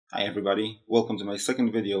Hi everybody, welcome to my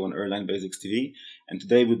second video on Airline Basics TV, and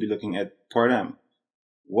today we'll be looking at Part M.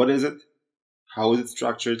 What is it? How is it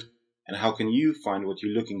structured? And how can you find what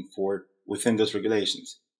you're looking for within those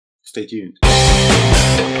regulations? Stay tuned.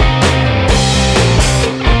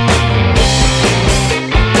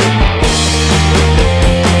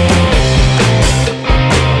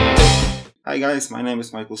 Hi guys, my name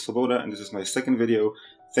is Michael Svoboda and this is my second video.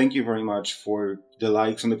 Thank you very much for the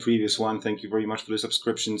likes on the previous one. Thank you very much for the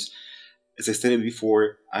subscriptions. As I stated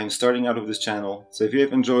before, I'm starting out of this channel, so if you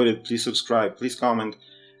have enjoyed it, please subscribe, please comment,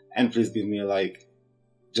 and please give me a like,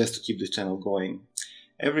 just to keep this channel going.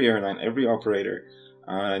 Every airline, every operator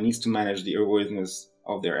needs to manage the airworthiness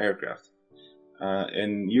of their aircraft.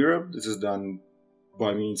 In Europe, this is done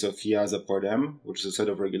by means of EASA Part-M, which is a set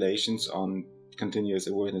of regulations on continuous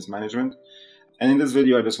airworthiness management. And in this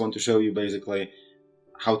video I just want to show you basically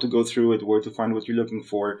how to go through it, where to find what you're looking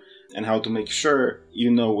for, and how to make sure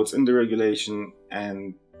you know what's in the regulation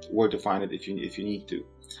and where to find it if you need to.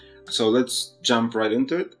 So let's jump right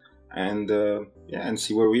into it and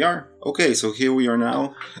see where we are. Okay, so here we are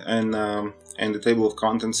now and the table of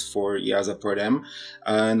contents for EASA Part-M.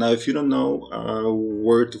 Now if you don't know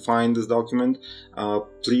where to find this document,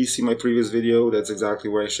 please see my previous video. That's exactly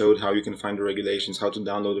where I showed how you can find the regulations, how to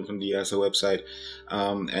download them from the EASA website,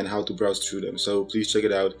 and how to browse through them. So please check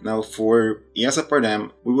it out. Now for EASA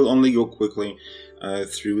Part-M, we will only go quickly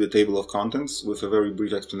through the table of contents with a very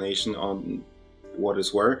brief explanation on what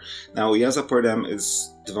is where. Now EASA Part-M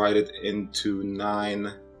is divided into 9,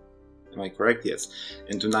 am I correct? Yes,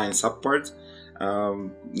 into 9 subparts,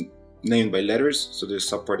 named by letters. So there's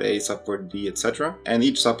Subpart A, Subpart B, etc. And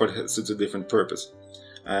each subpart suits a different purpose.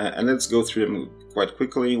 And let's go through them quite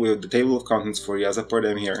quickly. We have the table of contents for EASA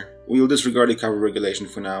Part-M here. We will disregard the cover regulation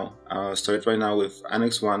for now. Start right now with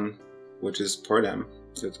Annex 1, which is Part-M.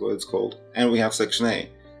 That's what it's called. And we have Section A.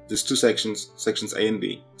 There's two sections, Sections A and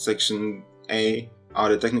B. Section A are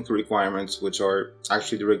the technical requirements, which are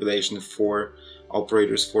actually the regulation for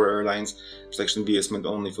operators, for airlines. Section B is meant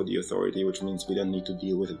only for the authority, which means we don't need to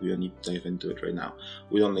deal with it, we don't need to dive into it right now.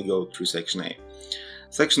 We'll only go through Section A.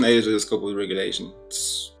 Section A is the scope of the regulation.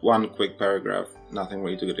 It's one quick paragraph, nothing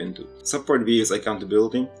really to get into. Subpart B is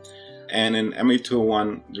accountability, and in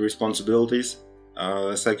MA201, the responsibilities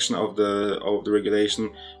section of the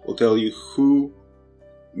regulation will tell you who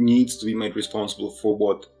needs to be made responsible for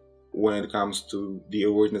what when it comes to the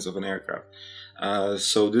airworthiness of an aircraft.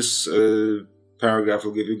 So this paragraph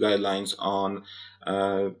will give you guidelines on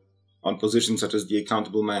positions such as the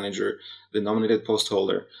accountable manager, the nominated post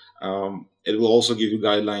holder. It will also give you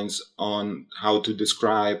guidelines on how to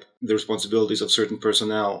describe the responsibilities of certain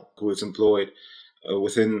personnel who is employed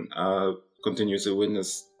within continuous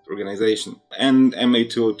airworthiness organization. And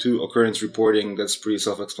MA202 occurrence reporting, that's pretty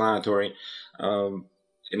self-explanatory.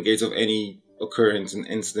 In case of any occurrence, an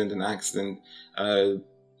incident, an accident,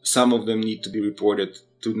 some of them need to be reported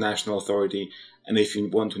to national authority, and if you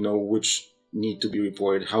want to know which need to be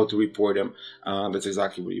reported, how to report them, that's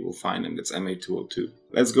exactly where you will find them. That's MA202.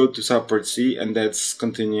 Let's go to Subpart C, and that's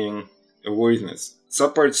continuing airworthiness.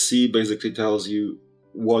 Subpart C basically tells you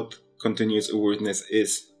what continuous airworthiness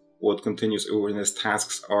is, what continuous airworthiness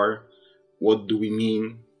tasks are, what do we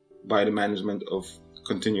mean by the management of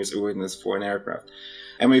continuous airworthiness for an aircraft.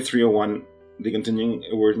 MA301, the continuing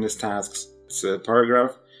airworthiness tasks, it's a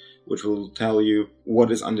paragraph which will tell you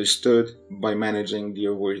what is understood by managing the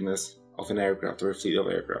airworthiness of an aircraft or a fleet of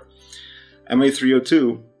aircraft.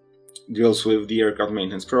 MA302 deals with the aircraft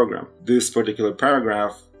maintenance program. This particular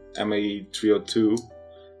paragraph, MA302,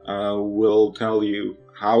 will tell you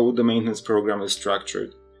how the maintenance program is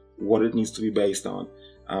structured, what it needs to be based on,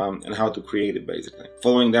 and how to create it basically.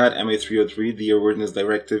 Following that, MA303, the airworthiness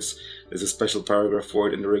directives, there's a special paragraph for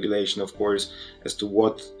it in the regulation, of course, as to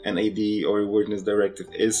what an AD or airworthiness directive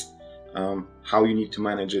is, how you need to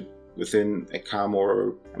manage it within a CAMO,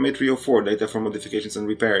 or MA304, data for modifications and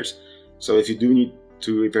repairs. So if you do need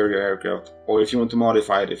to repair your aircraft, or if you want to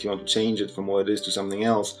modify it, if you want to change it from what it is to something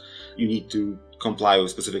else, you need to comply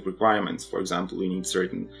with specific requirements. For example, you need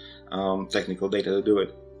certain technical data to do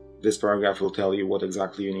it. This paragraph will tell you what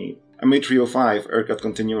exactly you need. MA305, Aircraft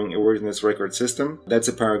Continuing Airworthiness Record System. That's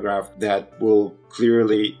a paragraph that will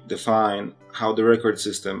clearly define how the record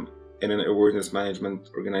system in an airworthiness management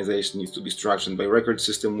organization needs to be structured. By record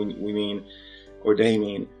system, we mean, or they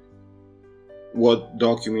mean, what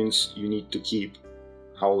documents you need to keep,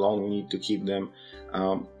 how long you need to keep them,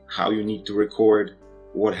 how you need to record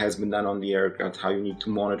what has been done on the aircraft, how you need to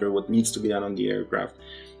monitor what needs to be done on the aircraft.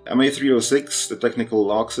 MA306, the technical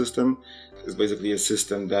log system, is basically a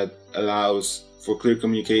system that allows for clear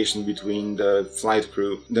communication between the flight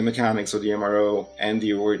crew, the mechanics of the MRO, and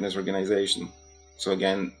the airworthiness organization. So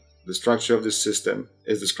again, the structure of this system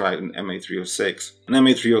is described in MA306. And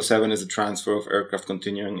MA307 is the transfer of aircraft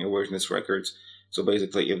continuing airworthiness records. So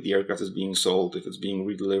basically, if the aircraft is being sold, if it's being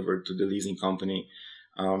redelivered to the leasing company,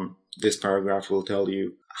 this paragraph will tell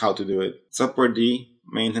you how to do it. Subpart D,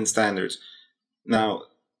 maintenance standards. Now,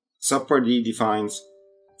 Subpart D defines,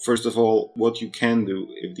 first of all, what you can do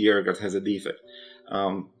if the aircraft has a defect.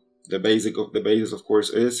 The basis, of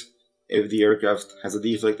course, is if the aircraft has a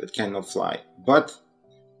defect, it cannot fly. But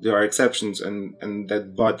there are exceptions, and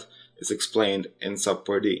that but is explained in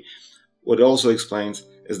Subpart D. What it also explains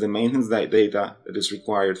is the maintenance data that is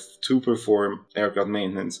required to perform aircraft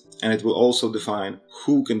maintenance, and it will also define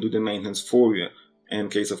who can do the maintenance for you. In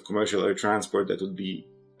case of commercial air transport, that would be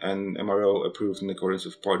an MRO approved in accordance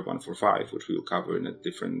with Part 145, which we will cover in a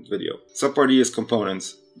different video. Subpart D is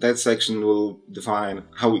components. That section will define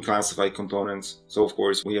how we classify components. So of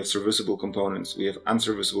course we have serviceable components, we have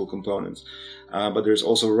unserviceable components, but there's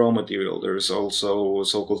also raw material, there's also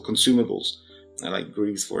so-called consumables, like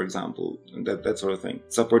grease, for example, and that sort of thing.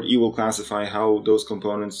 Subpart E will classify how those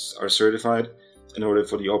components are certified in order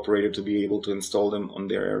for the operator to be able to install them on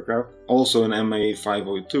their aircraft. Also in MA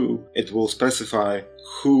 502, it will specify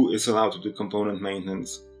who is allowed to do component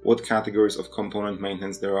maintenance, what categories of component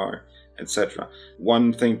maintenance there are, etc.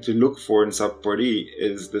 One thing to look for in Subpart E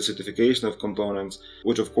is the certification of components,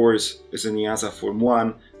 which of course is in EASA Form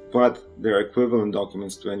 1, but there are equivalent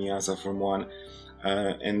documents to an EASA Form 1,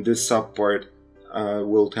 and this subpart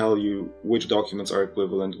will tell you which documents are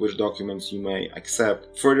equivalent, which documents you may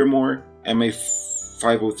accept. Furthermore, MA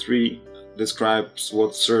 503 describes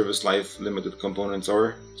what service life limited components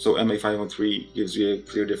are. So MA 503 gives you a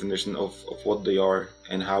clear definition of what they are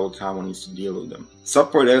and how a CAMO needs to deal with them.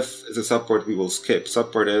 Subpart F is a subpart we will skip.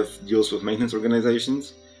 Subpart F deals with maintenance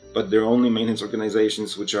organizations, but they're only maintenance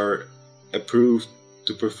organizations which are approved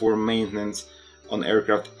to perform maintenance on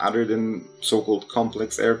aircraft other than so-called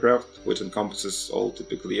complex aircraft, which encompasses all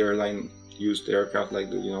typically airline used aircraft like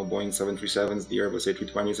the Boeing 737s, the Airbus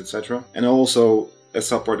A320s, etc. And also a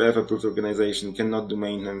Subpart F approved organization cannot do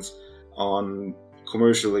maintenance on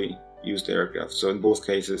commercially used aircraft. So in both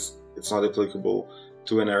cases, it's not applicable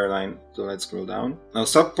to an airline. So let's scroll down. Now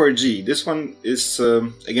Subpart G, this one is,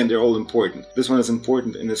 again, they're all important. This one is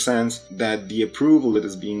important in the sense that the approval that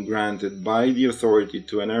is being granted by the authority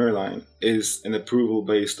to an airline is an approval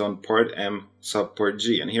based on Part-M Subpart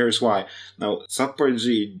G. And here's why. Now, Subpart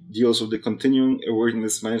G deals with the Continuing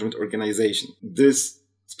Airworthiness Management Organization. This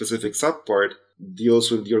specific subpart deals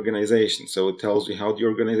with the organization. So it tells you how the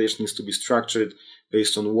organization needs to be structured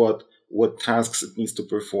based on what tasks it needs to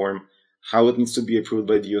perform, how it needs to be approved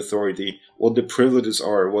by the authority, what the privileges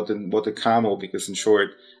are, what a CAMO, because in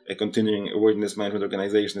short, a Continuing Airworthiness Management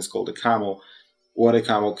Organization is called a CAMO, what a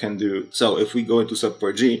CAMO can do. So if we go into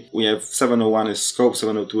Subpart G, we have 701 is scope,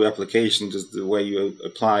 702 application, just the way you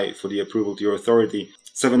apply for the approval to your authority.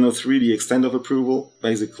 703, the extent of approval.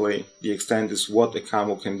 Basically, the extent is what a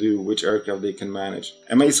CAMO can do, which aircraft they can manage.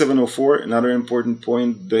 MA 704, another important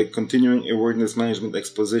point, the Continuing Airworthiness Management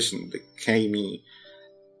Exposition, the CAME.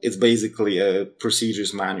 It's basically a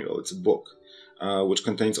procedures manual. It's a book, which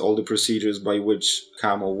contains all the procedures by which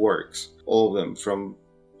CAMO works. All of them, from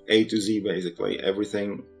A to Z, basically.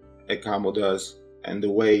 Everything a CAMO does and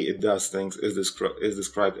the way it does things is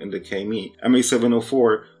described in the CAME. MA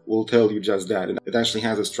 704 will tell you just that. It actually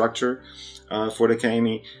has a structure for the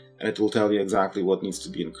CAME, and it will tell you exactly what needs to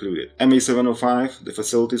be included. MA 705, the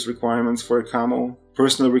facilities requirements for a CAMO.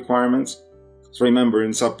 Personal requirements. So remember,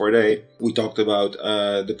 in Subpart A, we talked about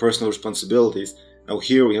the personal responsibilities. Now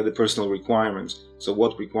here we have the personal requirements. So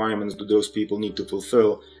what requirements do those people need to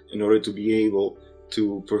fulfill in order to be able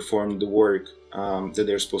to perform the work that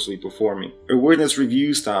they're supposed to be performing? Airworthiness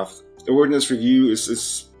review stuff. Airworthiness review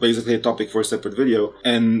is basically a topic for a separate video,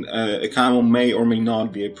 and a CAMO may or may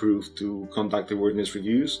not be approved to conduct airworthiness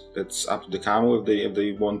reviews. That's up to the CAMO if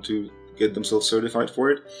they want to get themselves certified for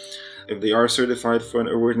it. If they are certified for an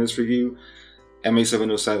airworthiness review, MA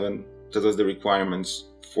 707 tells us the requirements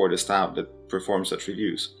for the staff that performs such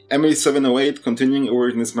reviews. MA 708, Continuing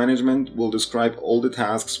Airworthiness Management, will describe all the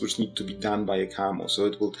tasks which need to be done by a CAMO. So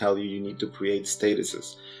it will tell you need to create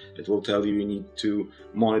statuses. It will tell you need to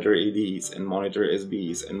monitor ADs and monitor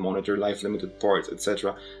SBs and monitor life-limited parts,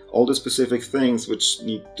 etc. All the specific things which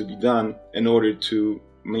need to be done in order to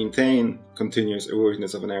maintain continuous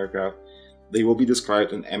airworthiness of an aircraft, they will be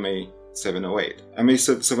described in MA 708. MA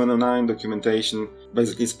 709, documentation,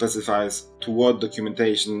 basically specifies to what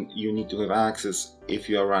documentation you need to have access if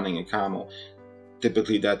you are running a CAMO.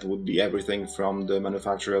 Typically that would be everything from the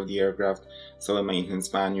manufacturer of the aircraft, so a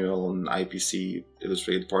maintenance manual, an IPC,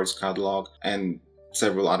 illustrated parts catalog, and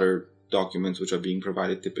several other documents which are being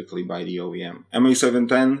provided typically by the OEM.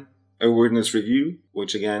 MA710 airworthiness review,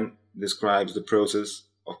 which again describes the process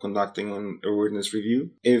of conducting an airworthiness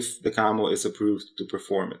review if the CAMO is approved to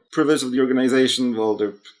perform it. Privileges of the organization, well,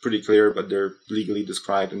 they're pretty clear, but they're legally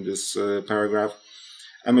described in this paragraph.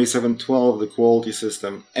 MA712, the quality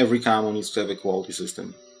system. Every CAMO needs to have a quality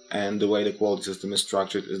system, and the way the quality system is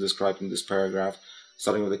structured is described in this paragraph,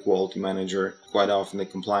 starting with the quality manager, quite often the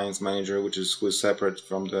compliance manager, who is separate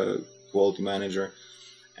from the quality manager,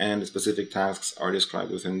 and the specific tasks are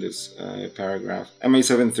described within this paragraph.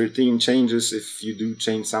 MA713 changes. If you do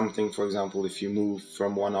change something, for example, if you move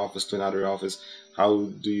from one office to another office, how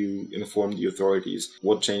do you inform the authorities?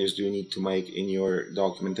 What changes do you need to make in your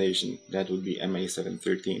documentation? That would be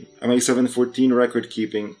MA713. MA714, record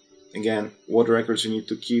keeping. Again, what records you need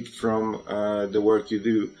to keep from the work you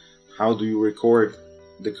do. How do you record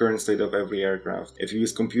the current state of every aircraft? If you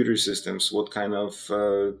use computer systems, what kind of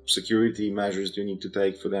security measures do you need to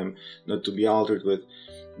take for them not to be altered with?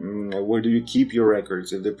 Where do you keep your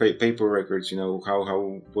records? If they're paper records,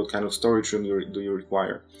 what kind of storage room do you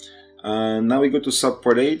require? Now we go to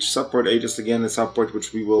Subpart H. Subpart H is again a subpart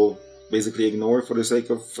which we will basically ignore for the sake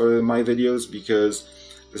of my videos, because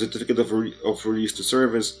the certificate of release to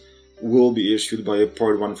service will be issued by a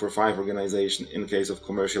Part 145 organization in case of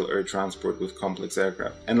commercial air transport with complex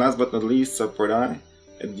aircraft. And last but not least, Subpart I,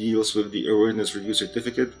 it deals with the airworthiness review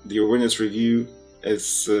certificate. The airworthiness review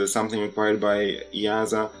is something required by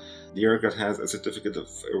EASA. The aircraft has a certificate of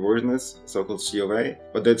airworthiness, so-called COA,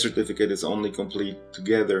 but that certificate is only complete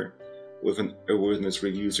together with an airworthiness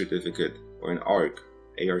review certificate, or an ARC.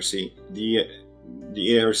 The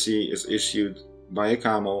ARC is issued by a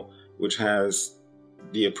CAMO, which has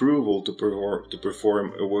the approval to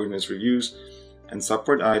perform airworthiness reviews, and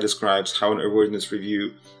Subpart I describes how an airworthiness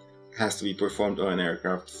review has to be performed on an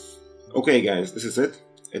aircraft. Okay guys, this is it.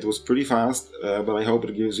 It was pretty fast, but I hope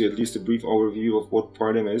it gives you at least a brief overview of what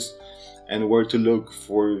Part-M is and where to look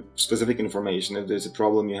for specific information. If there's a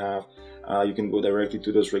problem you have, you can go directly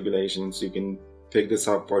to those regulations. You can pick the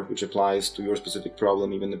subpart which applies to your specific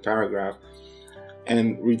problem, even the paragraph,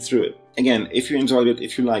 and read through it. Again, if you enjoyed it,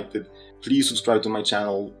 if you liked it, please subscribe to my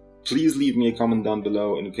channel. Please leave me a comment down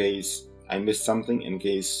below in case I missed something, in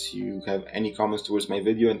case you have any comments towards my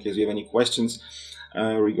video, in case you have any questions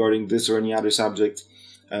regarding this or any other subject.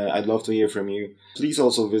 I'd love to hear from you. Please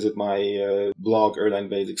also visit my blog,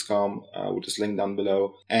 airlinebasics.com, which is linked down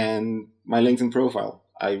below, and my LinkedIn profile.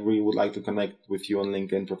 I really would like to connect with you on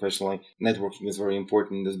LinkedIn professionally. Networking is very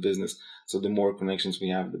important in this business, so the more connections we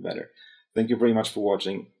have, the better. Thank you very much for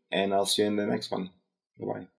watching, and I'll see you in the next one. Bye-bye.